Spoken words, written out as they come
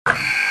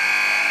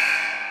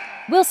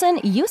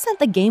Wilson, you sent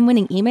the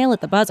game-winning email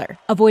at the buzzer,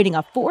 avoiding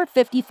a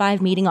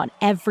 4:55 meeting on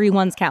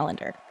everyone's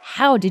calendar.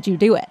 How did you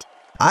do it?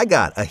 I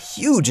got a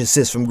huge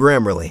assist from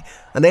Grammarly,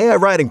 an AI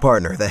writing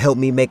partner that helped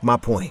me make my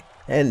point.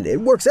 And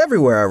it works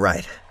everywhere I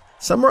write.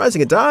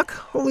 Summarizing a doc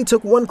only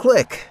took one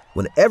click.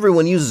 When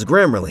everyone uses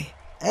Grammarly,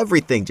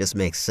 everything just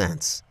makes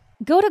sense.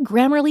 Go to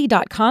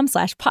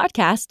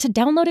Grammarly.com/podcast to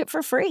download it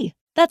for free.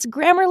 That's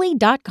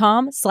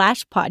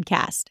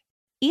Grammarly.com/podcast.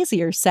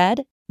 Easier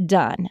said,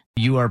 done.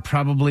 You are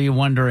probably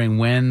wondering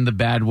when the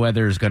bad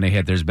weather is going to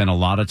hit. There's been a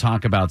lot of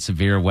talk about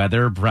severe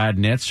weather. Brad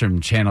Nitz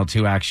from Channel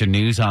 2 Action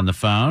News on the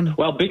phone.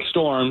 Well, big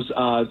storms,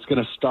 it's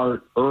going to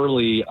start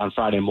early on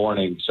Friday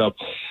morning. So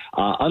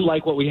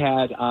unlike what we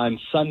had on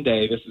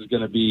Sunday, this is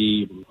going to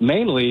be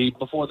mainly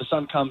before the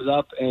sun comes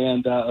up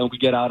and we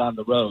get out on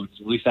the roads.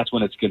 At least that's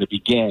when it's going to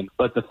begin.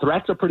 But the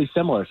threats are pretty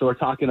similar. So we're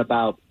talking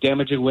about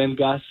damaging wind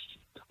gusts,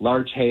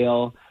 large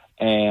hail,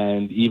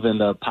 and even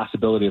the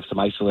possibility of some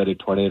isolated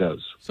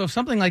tornadoes. So if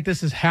something like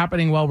this is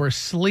happening while we're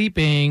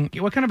sleeping,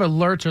 what kind of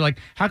alerts are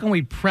how can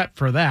we prep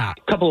for that?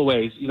 A couple of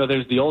ways.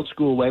 There's the old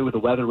school way with a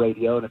weather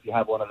radio, and if you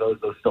have one of those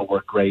still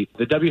work great.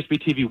 The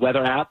WSB-TV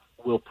weather app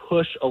will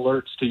push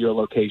alerts to your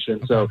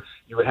location, so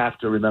you would have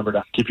to remember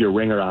to keep your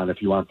ringer on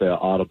if you want the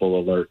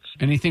audible alerts.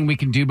 Anything we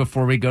can do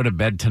before we go to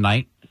bed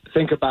tonight?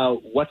 Think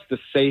about what's the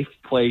safe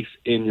place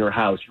in your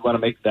house. You want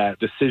to make that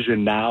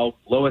decision now.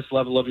 Lowest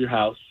level of your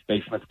house,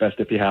 basement's best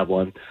if you have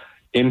one.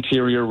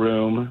 Interior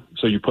room,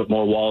 so you put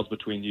more walls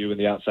between you and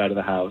the outside of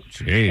the house.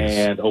 Jeez.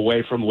 And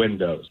away from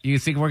windows. You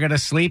think we're going to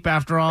sleep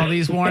after all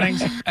these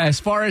warnings? As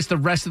far as the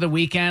rest of the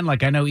weekend, I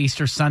know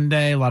Easter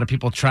Sunday, a lot of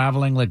people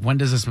traveling. When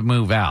does this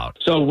move out?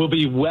 So we'll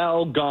be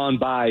well gone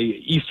by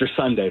Easter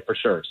Sunday for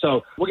sure.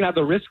 So we're going to have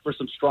the risk for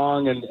some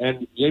strong and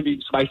maybe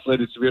some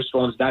isolated severe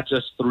storms, not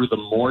just through the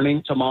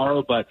morning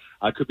tomorrow, but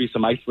could be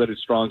some isolated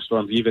strong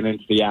storms even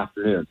into the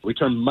afternoon. We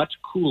turn much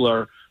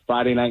cooler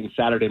Friday night and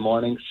Saturday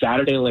morning.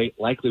 Saturday late,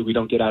 likely we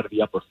don't get out of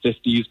the upper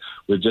 50s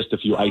with just a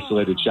few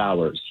isolated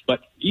showers. But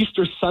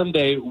Easter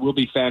Sunday will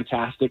be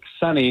fantastic,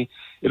 sunny.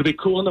 It'll be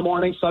cool in the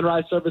morning.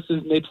 Sunrise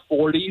services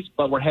mid-40s,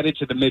 but we're headed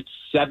to the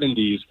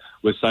mid-70s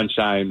with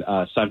sunshine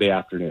Sunday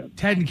afternoon.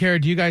 Ted and Kara,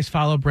 do you guys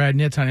follow Brad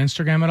Nitz on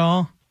Instagram at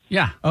all?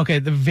 Yeah. Okay,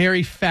 the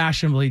very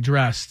fashionably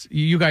dressed.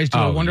 You guys do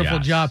a wonderful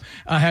job.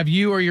 Have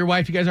you or your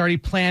wife, you guys already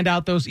planned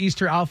out those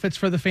Easter outfits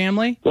for the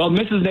family? Well,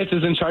 Mrs. Nitz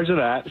is in charge of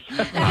that.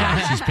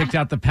 She's picked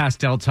out the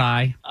pastel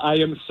tie. I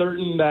am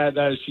certain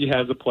that she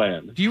has a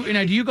plan. Do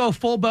you go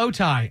full bow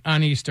tie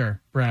on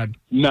Easter, Brad?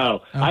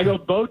 No. Okay. I go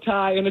bow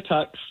tie and a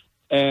tux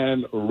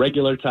and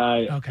regular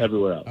tie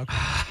everywhere else.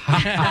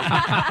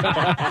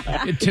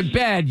 To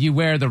bed, you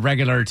wear the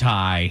regular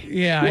tie.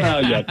 Yeah.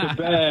 Well, to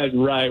bed,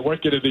 right.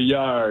 Working in the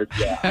yard,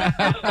 yeah.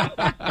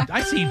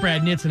 I see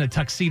Brad Nitz in a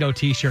tuxedo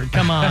T-shirt.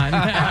 Come on.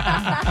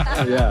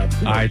 Yeah.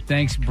 All right,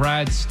 thanks,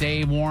 Brad.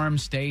 Stay warm,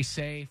 stay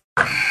safe.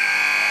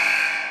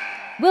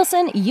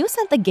 Wilson, you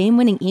sent the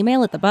game-winning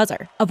email at the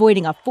buzzer,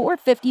 avoiding a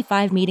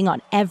 4:55 meeting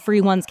on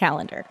everyone's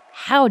calendar.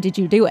 How did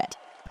you do it?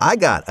 I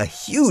got a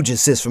huge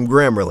assist from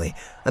Grammarly,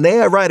 an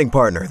AI writing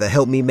partner that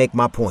helped me make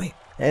my point.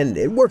 And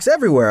it works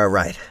everywhere I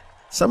write.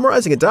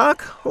 Summarizing a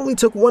doc only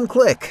took one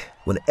click.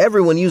 When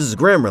everyone uses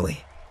Grammarly,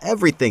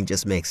 everything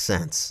just makes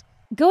sense.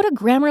 Go to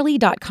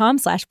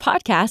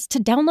Grammarly.com/podcast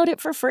to download it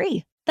for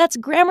free. That's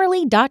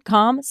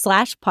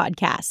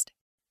Grammarly.com/podcast.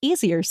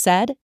 Easier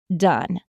said, done.